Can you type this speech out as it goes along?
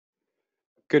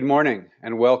Good morning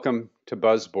and welcome to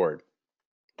buzzboard.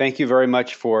 Thank you very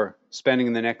much for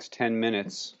spending the next 10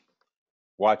 minutes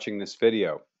watching this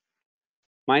video.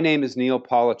 My name is Neil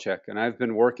Polachek and I've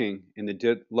been working in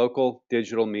the local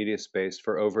digital media space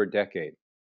for over a decade.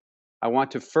 I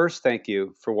want to first thank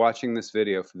you for watching this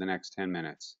video for the next 10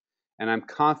 minutes, and I'm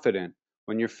confident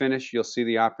when you're finished you'll see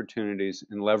the opportunities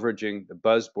in leveraging the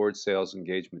buzzboard sales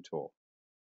engagement tool.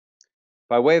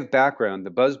 By way of background, the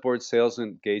buzzboard sales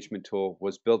engagement tool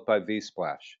was built by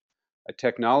Vsplash, a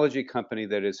technology company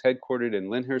that is headquartered in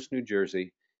Lyndhurst, New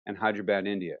Jersey and Hyderabad,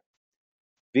 India.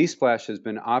 Vsplash has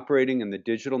been operating in the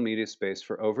digital media space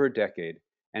for over a decade,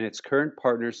 and its current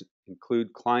partners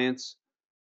include clients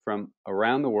from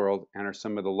around the world and are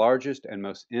some of the largest and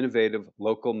most innovative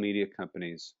local media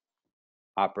companies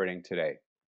operating today.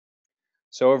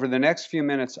 So over the next few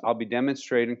minutes, I'll be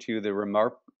demonstrating to you the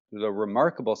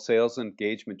remarkable sales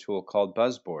engagement tool called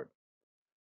buzzboard.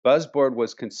 Buzzboard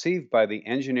was conceived by the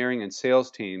engineering and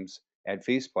sales teams at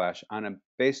Vsplash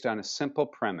based on a simple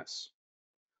premise.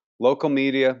 Local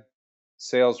media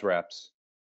sales reps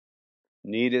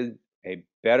needed a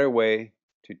better way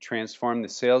to transform the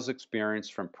sales experience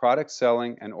from product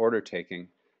selling and order taking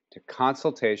to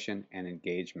consultation and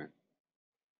engagement.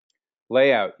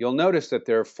 Layout. You'll notice that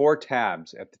there are 4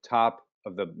 tabs at the top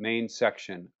of the main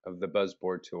section of the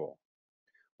buzzboard tool.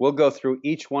 We'll go through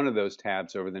each one of those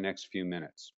tabs over the next few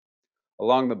minutes.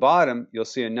 Along the bottom, you'll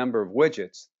see a number of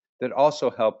widgets that also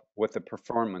help with the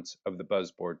performance of the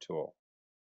buzzboard tool.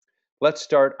 Let's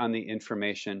start on the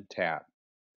Information tab.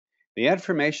 The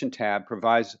Information tab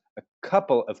provides a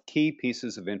couple of key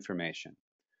pieces of information.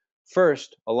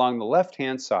 First, along the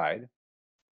left-hand side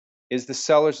is the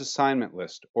seller's assignment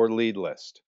list or lead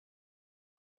list.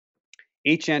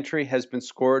 Each entry has been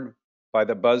scored by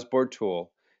the buzzboard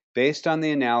tool based on the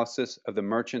analysis of the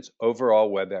merchant's overall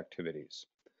web activities.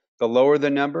 The lower the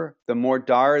number, the more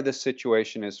dire the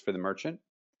situation is for the merchant.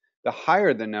 The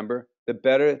higher the number, the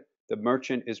better the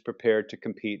merchant is prepared to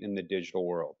compete in the digital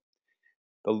world.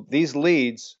 These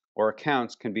leads or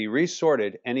accounts can be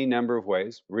resorted any number of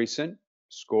ways: recent,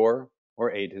 score,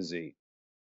 or A to Z.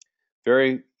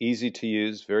 Very easy to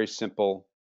use, very simple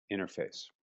interface.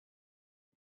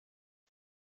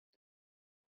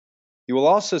 You will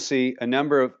also see a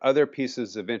number of other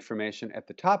pieces of information at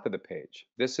the top of the page.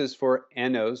 This is for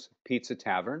Enno's Pizza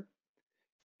Tavern.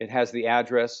 It has the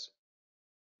address,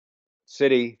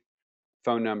 city,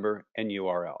 phone number, and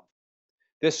URL.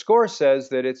 This score says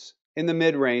that it's in the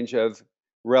mid-range of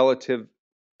relative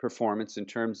performance in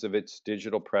terms of its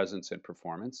digital presence and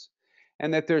performance,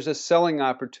 and that there's a selling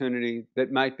opportunity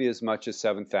that might be as much as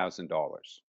 $7,000.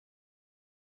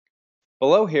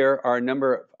 Below here are a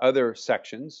number of other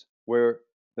sections where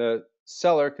the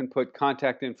seller can put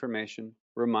contact information,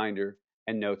 reminder,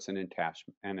 and notes and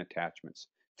attachments.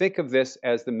 Think of this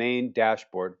as the main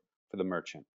dashboard for the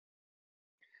merchant.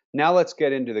 Now let's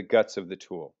get into the guts of the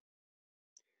tool.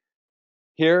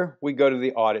 Here we go to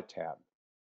the Audit tab.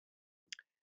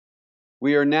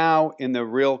 We are now in the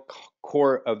real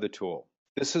core of the tool.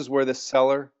 This is where the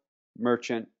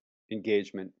seller-merchant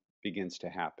engagement begins to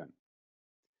happen.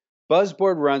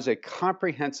 Buzzboard runs a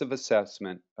comprehensive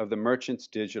assessment of the merchant's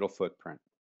digital footprint.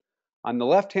 On the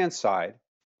left-hand side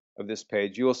of this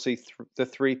page, you will see the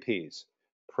 3 Ps: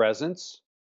 presence,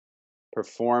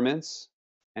 performance,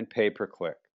 and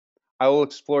pay-per-click. I will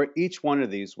explore each one of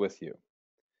these with you.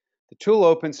 The tool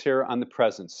opens here on the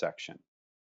presence section.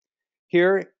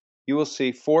 Here you will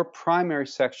see 4 primary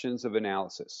sections of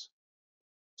analysis: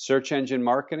 search engine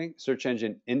marketing, search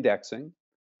engine indexing,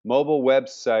 mobile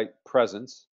website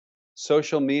presence,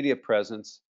 social media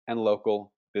presence, and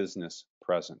local business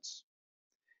presence.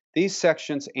 These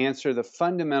sections answer the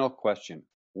fundamental question: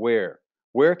 where?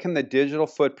 Where can the digital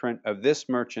footprint of this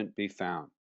merchant be found?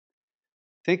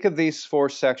 Think of these 4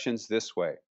 sections this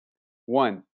way.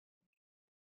 1.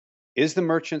 Is the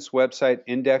merchant's website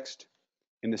indexed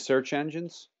in the search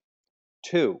engines?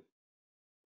 2.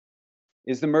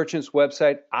 Is the merchant's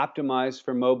website optimized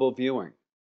for mobile viewing?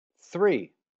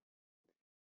 3.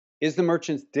 Is the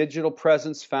merchant's digital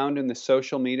presence found in the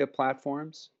social media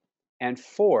platforms? And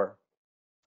 4,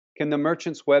 can the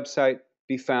merchant's website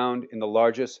be found in the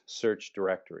largest search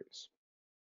directories?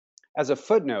 As a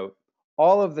footnote,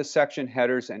 all of the section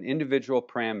headers and individual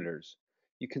parameters,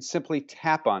 you can simply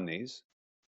tap on these,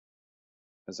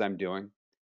 as I'm doing,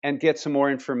 and get some more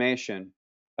information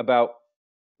about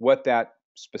what that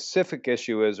specific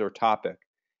issue is or topic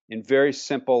in very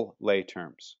simple lay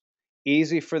terms.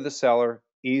 Easy for the seller,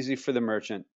 easy for the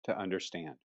merchant to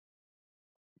understand.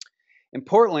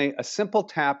 Importantly, a simple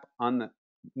tap on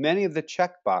many of the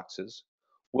check boxes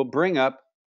will bring up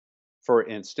For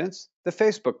instance, the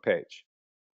Facebook page.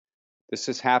 This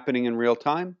is happening in real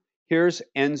time. Here's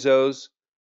Enzo's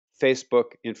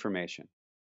Facebook information.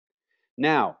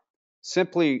 Now,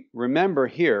 simply remember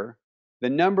here the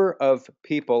number of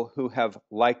people who have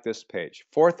liked this page,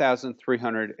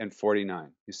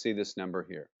 4,349. You see this number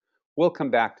here. We'll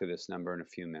come back to this number in a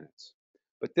few minutes.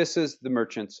 But this is the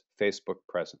merchant's Facebook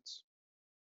presence.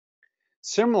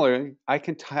 Similarly, I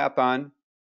can tap on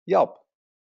Yelp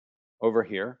over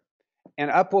here,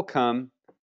 and up will come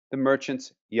the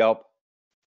merchant's Yelp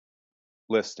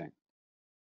listing.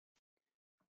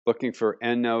 Looking for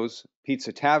Enno's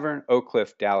Pizza Tavern, Oak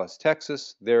Cliff, Dallas,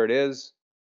 Texas. There it is,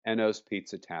 Enno's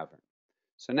Pizza Tavern.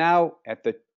 So now, at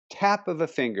the tap of a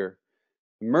finger,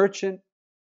 the merchant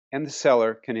and the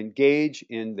seller can engage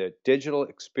in the digital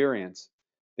experience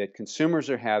that consumers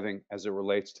are having as it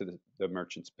relates to the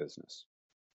merchant's business.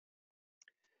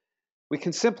 We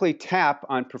can simply tap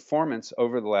on performance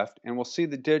over the left, and we'll see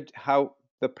how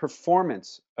the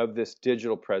performance of this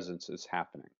digital presence is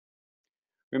happening.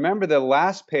 Remember, the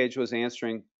last page was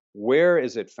answering where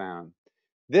is it found.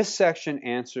 This section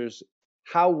answers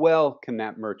how well can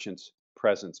that merchant's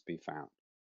presence be found.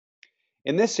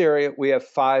 In this area, we have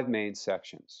 5 main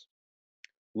sections: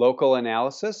 local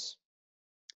analysis,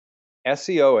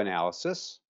 SEO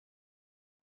analysis,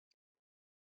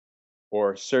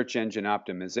 or search engine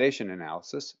optimization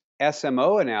analysis,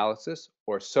 SMO analysis,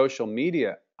 or social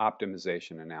media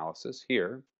optimization analysis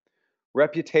here,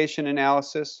 reputation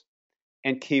analysis,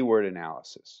 and keyword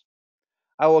analysis.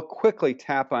 I will quickly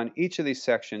tap on each of these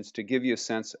sections to give you a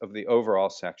sense of the overall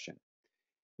section.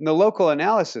 In the local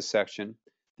analysis section,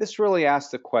 this really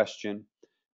asks the question,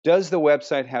 does the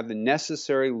website have the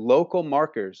necessary local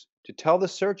markers to tell the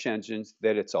search engines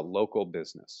that it's a local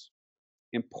business?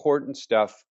 Important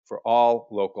stuff for all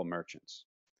local merchants.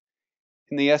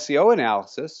 In the SEO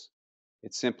analysis,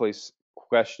 it simply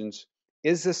questions,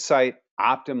 is the site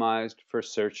optimized for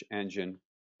search engine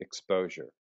exposure?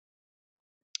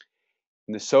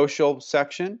 In the social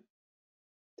section,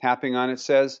 tapping on it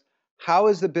says, how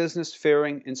is the business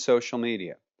faring in social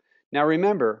media? Now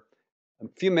remember, a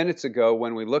few minutes ago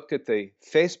when we looked at the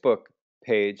Facebook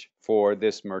page for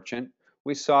this merchant,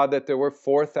 we saw that there were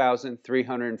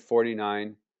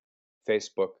 4,349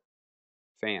 Facebook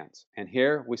fans. And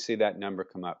here we see that number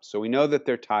come up. So we know that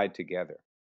they're tied together.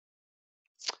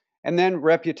 And then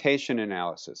reputation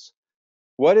analysis.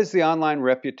 What is the online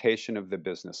reputation of the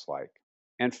business like?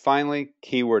 And finally,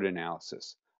 keyword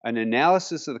analysis. An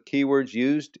analysis of the keywords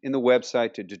used in the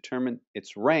website to determine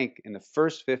its rank in the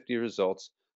first 50 results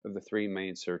of the 3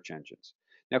 main search engines.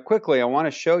 Now quickly, I want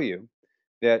to show you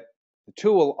that the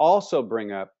tool will also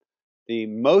bring up the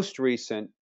most recent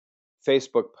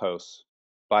Facebook posts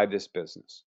by this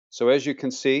business. So as you can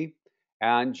see,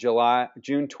 on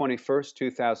June 21st,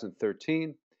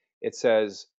 2013, it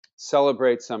says,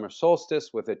 celebrate summer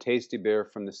solstice with a tasty beer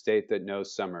from the state that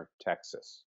knows summer,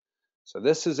 Texas. So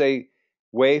this is a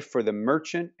way for the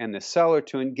merchant and the seller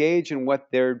to engage in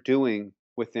what they're doing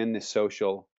within the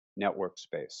social network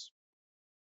space.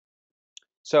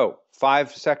 So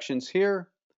 5 sections here.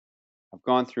 I've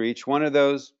gone through each one of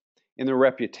those. In the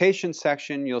reputation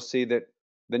section, you'll see that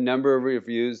the number of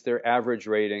reviews, their average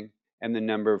rating, and the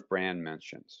number of brand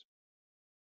mentions.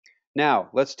 Now,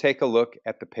 let's take a look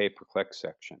at the pay-per-click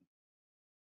section.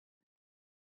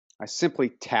 I simply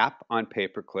tap on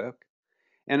pay-per-click,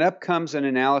 and up comes an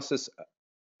analysis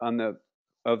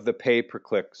of the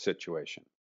pay-per-click situation.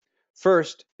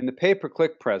 First, in the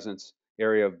pay-per-click presence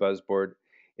area of buzzboard,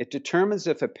 it determines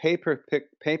if a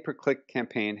pay-per-click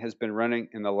campaign has been running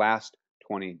in the last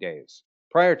 20 days,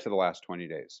 prior to the last 20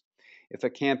 days. If a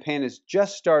campaign has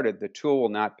just started, the tool will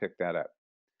not pick that up.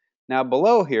 Now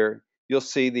below here, you'll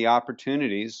see the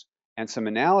opportunities and some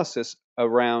analysis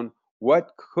around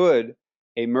what could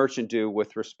a merchant do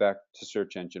with respect to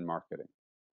search engine marketing.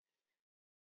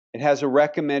 It has a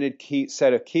recommended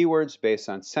set of keywords based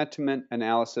on sentiment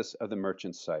analysis of the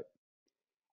merchant's site.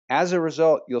 As a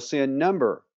result, you'll see a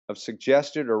number of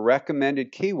suggested or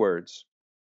recommended keywords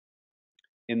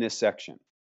in this section.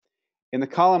 In the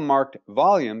column marked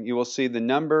volume, you will see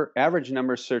the average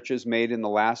number of searches made in the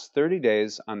last 30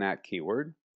 days on that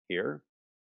keyword here.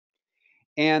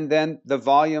 And then the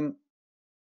volume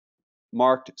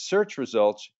marked search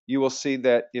results, you will see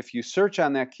that if you search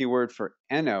on that keyword for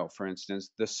Enno, for instance,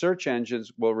 the search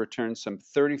engines will return some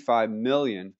 35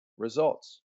 million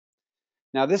results.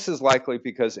 Now this is likely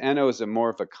because Enno is more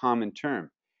of a common term.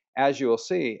 As you will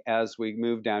see, as we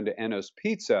move down to Enno's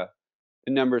Pizza,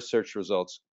 the number of search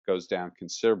results goes down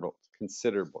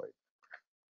considerably.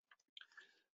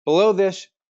 Below this,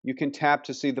 you can tap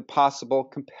to see the possible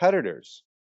competitors.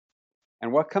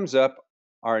 And what comes up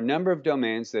are a number of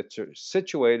domains that are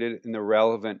situated in the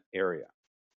relevant area.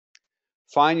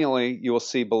 Finally, you will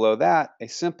see below that a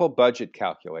simple budget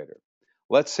calculator.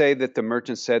 Let's say that the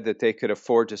merchant said that they could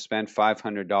afford to spend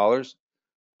 $500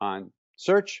 on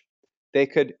search. They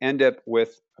could end up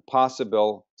with a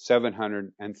possible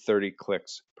 730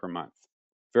 clicks per month.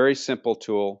 Very simple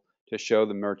tool to show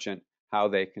the merchant how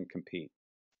they can compete.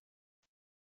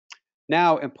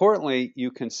 Now, importantly,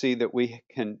 you can see that we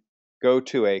can go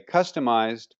to a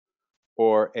customized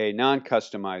or a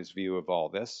non-customized view of all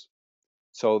this.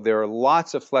 So there are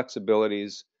lots of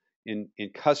flexibilities in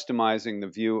customizing the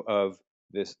view of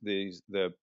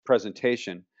the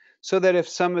presentation, so that if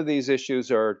some of these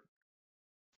issues are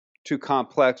too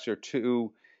complex or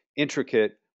too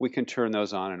intricate, we can turn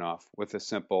those on and off with a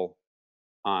simple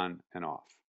on and off.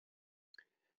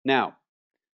 Now,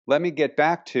 let me get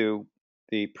back to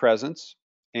the presence,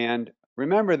 and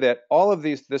remember that all of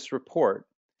this report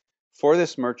for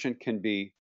this merchant can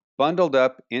be bundled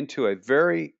up into a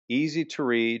very easy to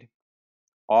read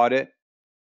audit,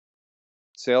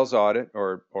 sales audit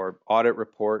or audit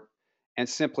report, and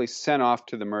simply sent off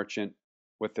to the merchant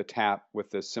with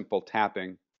the simple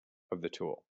tapping of the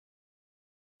tool.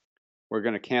 We're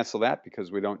going to cancel that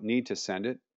because we don't need to send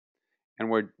it, and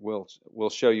we'll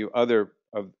show you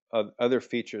other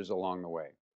features along the way.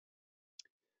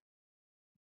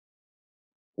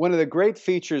 One of the great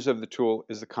features of the tool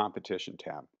is the competition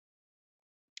tab.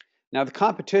 Now, the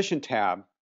competition tab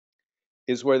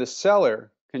is where the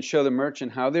seller can show the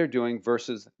merchant how they're doing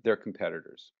versus their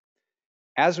competitors.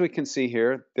 As we can see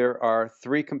here, there are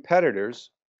 3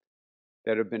 competitors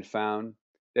that have been found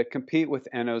that compete with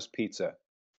Enno's Pizza.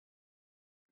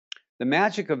 The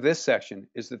magic of this section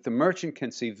is that the merchant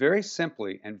can see very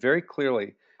simply and very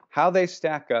clearly how they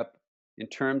stack up in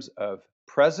terms of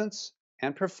presence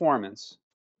and performance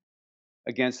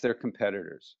against their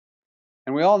competitors.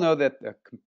 And we all know that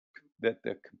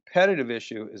the competitive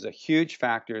issue is a huge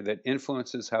factor that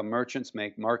influences how merchants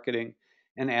make marketing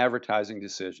and advertising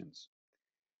decisions.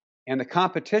 And the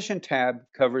competition tab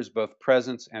covers both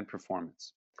presence and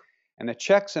performance. And the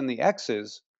checks and the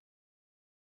X's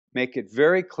make it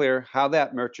very clear how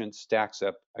that merchant stacks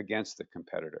up against the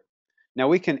competitor. Now,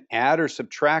 we can add or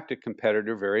subtract a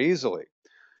competitor very easily.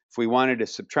 If we wanted to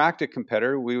subtract a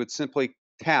competitor, we would simply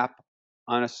tap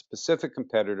on a specific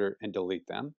competitor and delete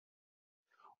them.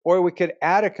 Or we could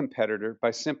add a competitor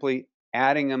by simply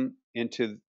adding them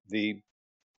into the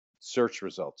search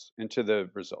results, into the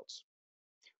results.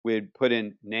 We'd put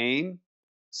in name,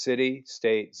 city,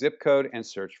 state, zip code, and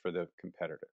search for the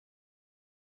competitor.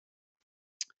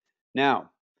 Now,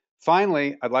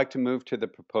 finally, I'd like to move to the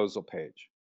proposal page.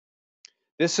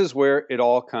 This is where it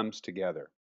all comes together.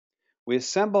 We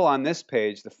assemble on this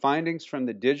page the findings from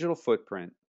the digital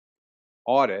footprint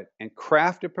audit and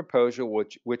craft a proposal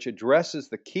which addresses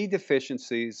the key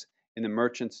deficiencies in the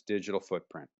merchant's digital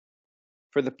footprint.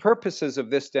 For the purposes of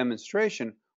this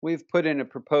demonstration, we've put in a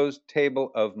proposed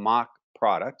table of mock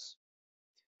products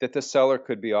that the seller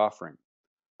could be offering.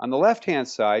 On the left-hand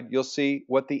side, you'll see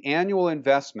what the annual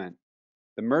investment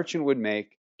the merchant would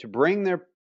make to bring their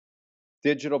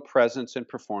digital presence and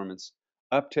performance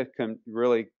up to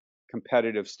really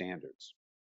competitive standards.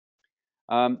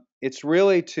 It's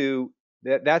really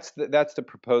that's the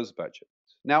proposed budget.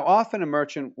 Now, often a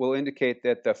merchant will indicate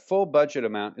that the full budget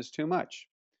amount is too much.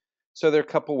 So there are a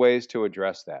couple ways to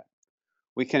address that.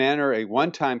 We can enter a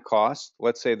one-time cost.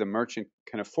 Let's say the merchant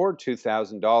can afford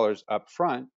 $2,000 up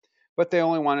front, but they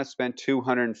only want to spend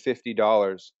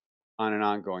 $250 on an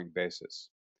ongoing basis.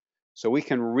 So we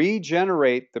can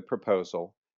regenerate the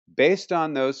proposal based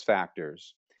on those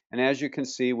factors. And as you can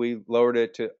see, we lowered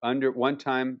it to under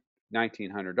one-time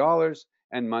 $1,900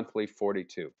 and monthly $42.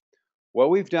 What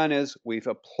we've done is we've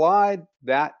applied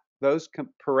those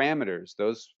parameters,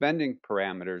 those spending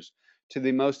parameters, to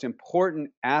the most important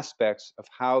aspects of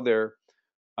how their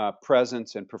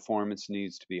presence and performance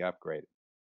needs to be upgraded.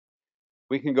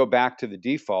 We can go back to the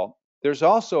default. There's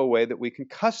also a way that we can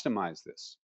customize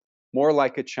this, more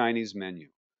like a Chinese menu,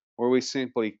 where we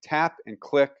simply tap and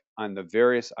click on the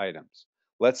various items.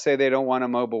 Let's say they don't want a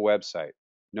mobile website.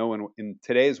 No one in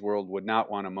today's world would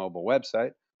not want a mobile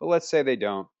website, but let's say they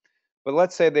don't. But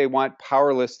let's say they want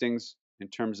power listings in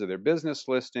terms of their business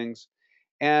listings,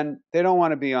 and they don't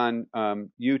want to be on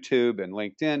YouTube and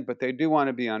LinkedIn, but they do want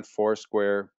to be on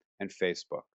Foursquare and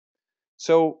Facebook.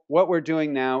 So what we're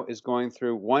doing now is going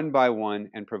through one by one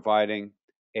and providing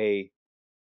a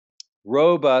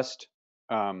robust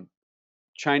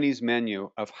Chinese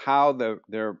menu of how the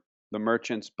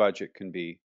merchant's budget can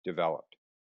be developed.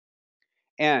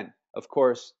 And of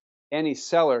course, any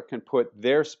seller can put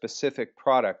their specific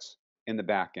products in the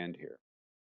back end here.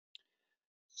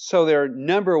 So there are a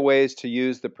number of ways to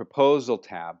use the Proposal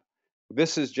tab.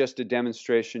 This is just a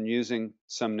demonstration using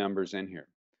some numbers in here.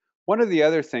 One of the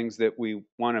other things that we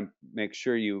want to make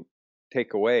sure you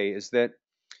take away is that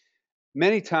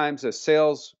many times a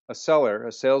sales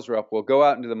rep will go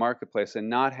out into the marketplace and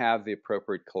not have the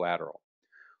appropriate collateral.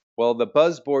 Well, the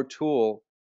buzzboard tool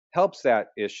helps that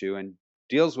issue and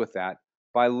deals with that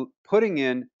by putting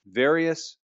in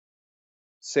various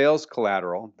sales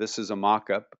collateral. This is a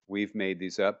mock-up. We've made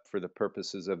these up for the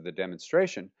purposes of the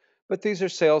demonstration, but these are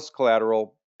sales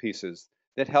collateral pieces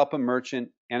that help a merchant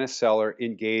and a seller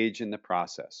engage in the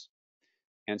process.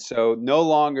 And so no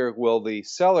longer will the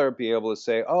seller be able to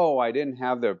say, oh, I didn't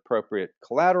have the appropriate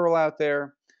collateral out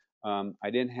there. I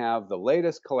didn't have the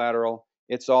latest collateral.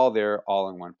 It's all there, all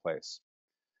in one place.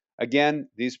 Again,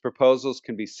 these proposals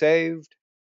can be saved.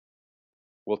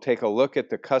 We'll take a look at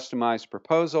the customized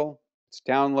proposal. It's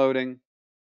downloading.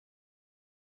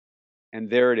 And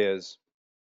there it is,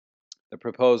 the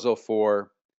proposal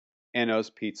for Enno's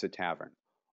Pizza Tavern.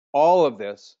 All of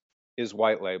this is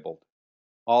white labeled.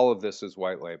 All of this is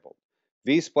white labeled.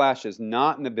 vSplash is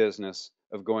not in the business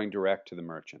of going direct to the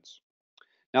merchants.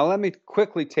 Now let me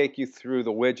quickly take you through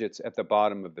the widgets at the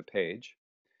bottom of the page.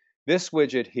 This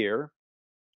widget here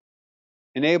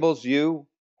enables you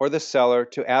or the seller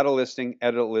to add a listing,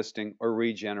 edit a listing, or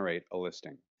regenerate a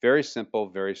listing. Very simple,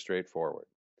 very straightforward.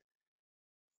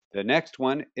 The next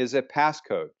one is a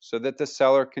passcode so that the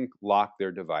seller can lock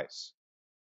their device.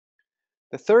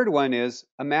 The third one is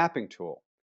a mapping tool.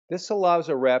 This allows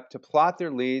a rep to plot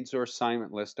their leads or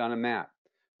assignment list on a map.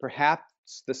 Perhaps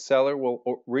the seller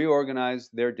will reorganize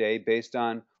their day based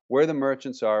on where the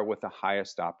merchants are with the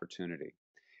highest opportunity.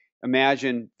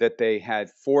 Imagine that they had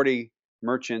 40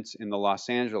 merchants in the Los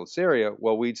Angeles area.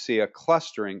 Well, we'd see a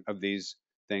clustering of these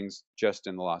things just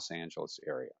in the Los Angeles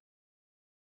area.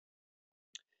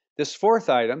 This fourth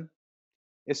item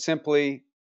is simply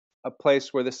a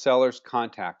place where the seller's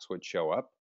contacts would show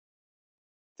up.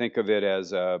 Think of it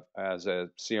as a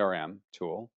CRM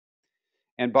tool.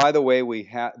 And by the way,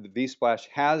 vSplash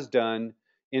has done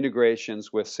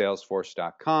integrations with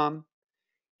Salesforce.com.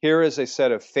 Here is a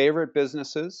set of favorite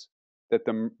businesses that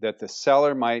the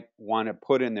seller might want to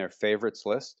put in their favorites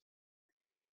list.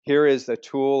 Here is a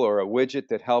tool or a widget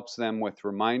that helps them with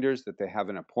reminders that they have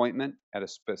an appointment at a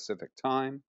specific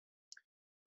time.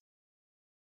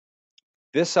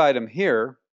 This item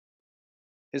here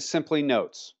is simply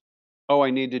notes. Oh, I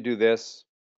need to do this.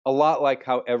 A lot like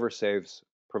how EverSaves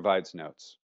provides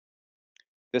notes.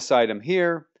 This item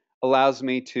here allows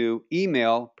me to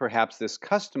email perhaps this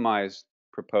customized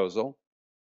proposal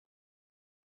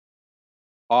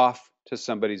off to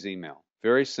somebody's email.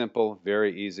 Very simple,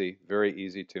 very easy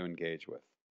to engage with.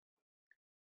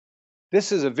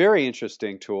 This is a very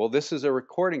interesting tool. This is a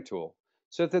recording tool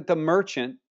so that the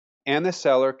merchant and the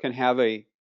seller can have a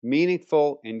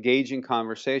meaningful, engaging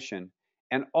conversation,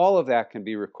 and all of that can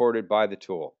be recorded by the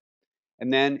tool.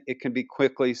 And then it can be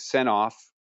quickly sent off,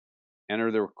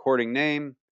 enter the recording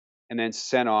name, and then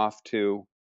sent off to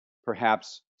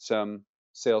perhaps some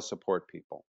sales support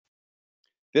people.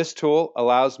 This tool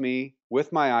allows me,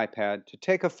 with my iPad, to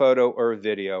take a photo or a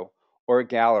video or a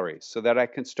gallery so that I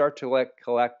can start to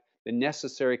collect the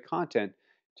necessary content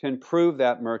to improve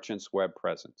that merchant's web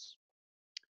presence.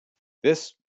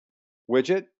 This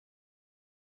widget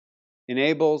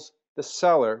enables the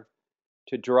seller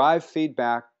to drive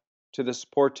feedback to the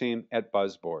support team at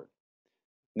buzzboard.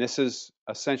 And this is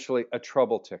essentially a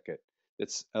trouble ticket.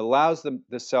 It allows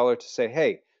the seller to say,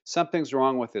 hey, something's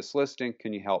wrong with this listing,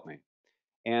 can you help me?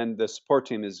 And the support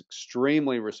team is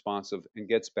extremely responsive and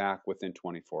gets back within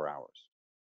 24 hours.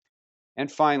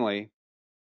 And finally,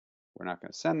 we're not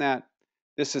going to send that.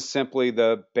 This is simply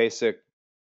the basic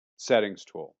settings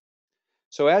tool.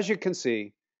 So as you can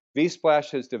see, vSplash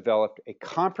has developed a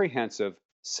comprehensive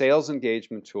sales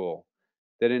engagement tool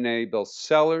that enables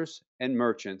sellers and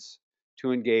merchants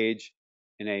to engage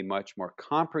in a much more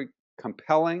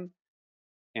compelling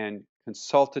and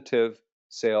consultative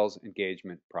sales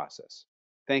engagement process.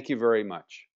 Thank you very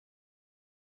much.